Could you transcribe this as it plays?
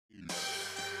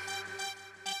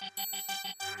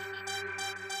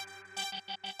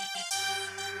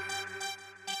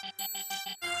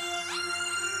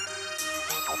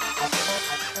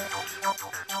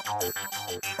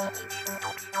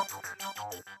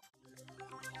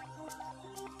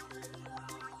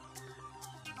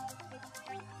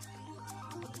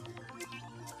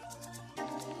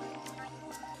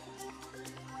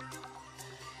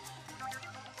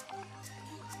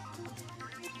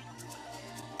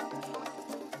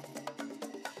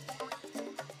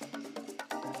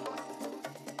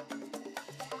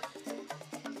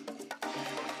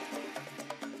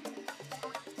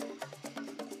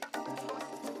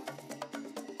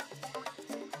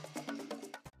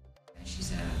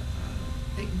She's a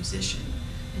big musician,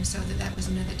 and so that was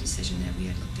another decision that we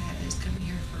had looked at, as coming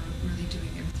here for really doing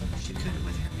everything she could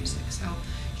with her music. So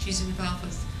she's involved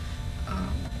with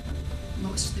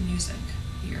most of the music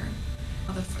here.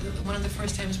 One of the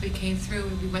first times we came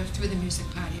through, we went through the music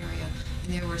pod area,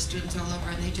 and there were students all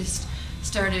over, and they just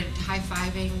started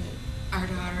high-fiving our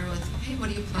daughter with, "Hey, what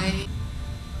do you play?"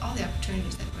 All the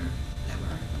opportunities that were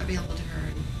available to her,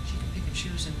 and she could pick and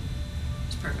choose, and it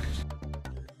was perfect.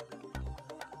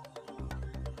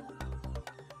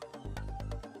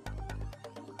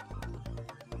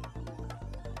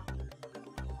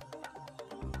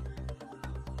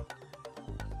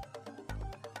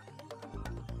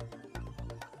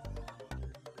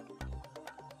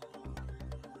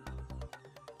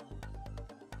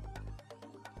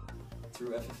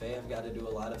 Through FFA, I've got to do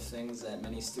a lot of things that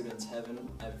many students haven't.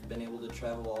 I've been able to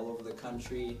travel all over the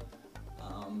country.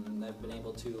 I've been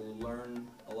able to learn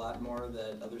a lot more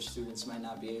that other students might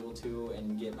not be able to,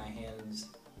 and get my hands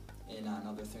in on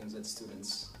other things that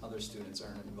other students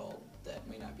aren't involved, that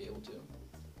may not be able to.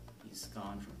 He's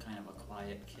gone from kind of a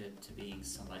quiet kid to being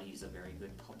somebody who's a very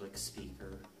good public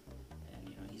speaker,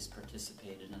 and he's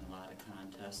participated in a lot of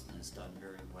contests and has done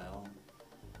very well.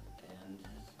 And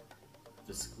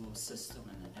the school system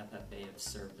and the FFA have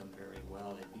served him very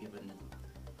well. They've given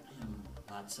him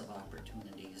lots of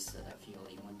opportunities that I feel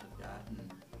he wouldn't have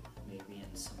gotten maybe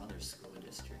in some other school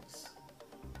districts.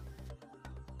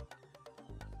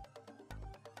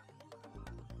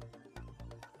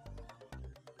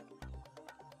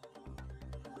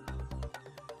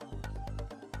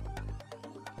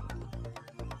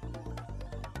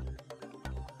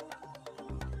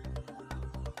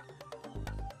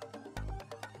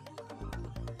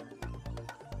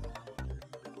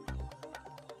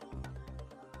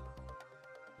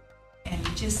 And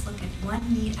you just look at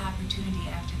one neat opportunity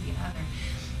after the other,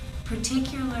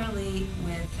 particularly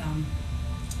with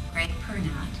Greg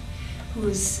Pernot,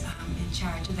 who's in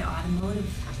charge of the automotive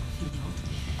field.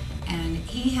 And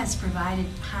he has provided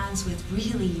Hans with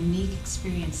really unique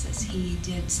experiences. He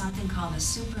did something called a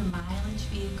super mileage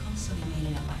vehicle, so he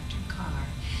made an electric car.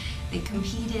 They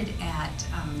competed at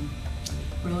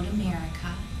Road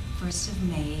America, 1st of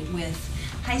May, with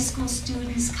high school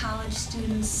students, college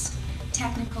students,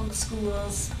 technical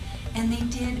schools, and they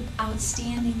did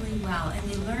outstandingly well, and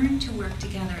they learned to work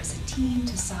together as a team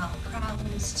to solve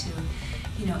problems, to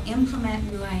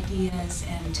implement new ideas,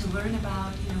 and to learn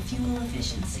about fuel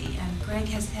efficiency. And Greg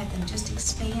has had them just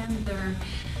expand their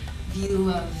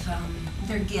view of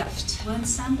their gift. When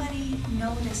somebody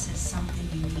notices something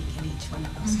unique in each one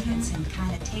of those kids and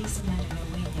kind of takes them under their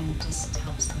wing and just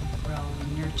helps them grow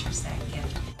and nurtures that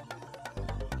gift.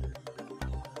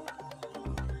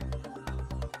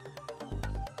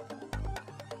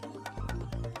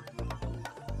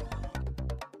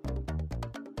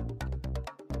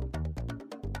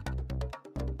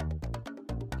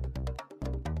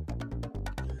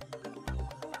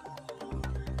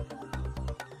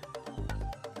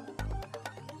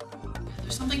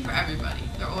 There's something for everybody.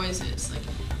 There always is. Like,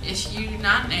 if you're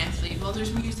not an athlete, well,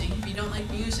 there's music. If you don't like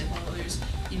music, well, there's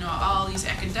all these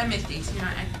academic things. If you're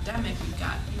not academic, we've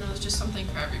got there's just something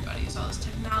for everybody. There's all these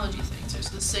technology things. There's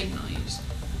the signal.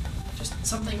 Just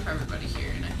something for everybody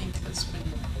here, and I think that's been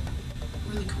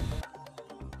really cool.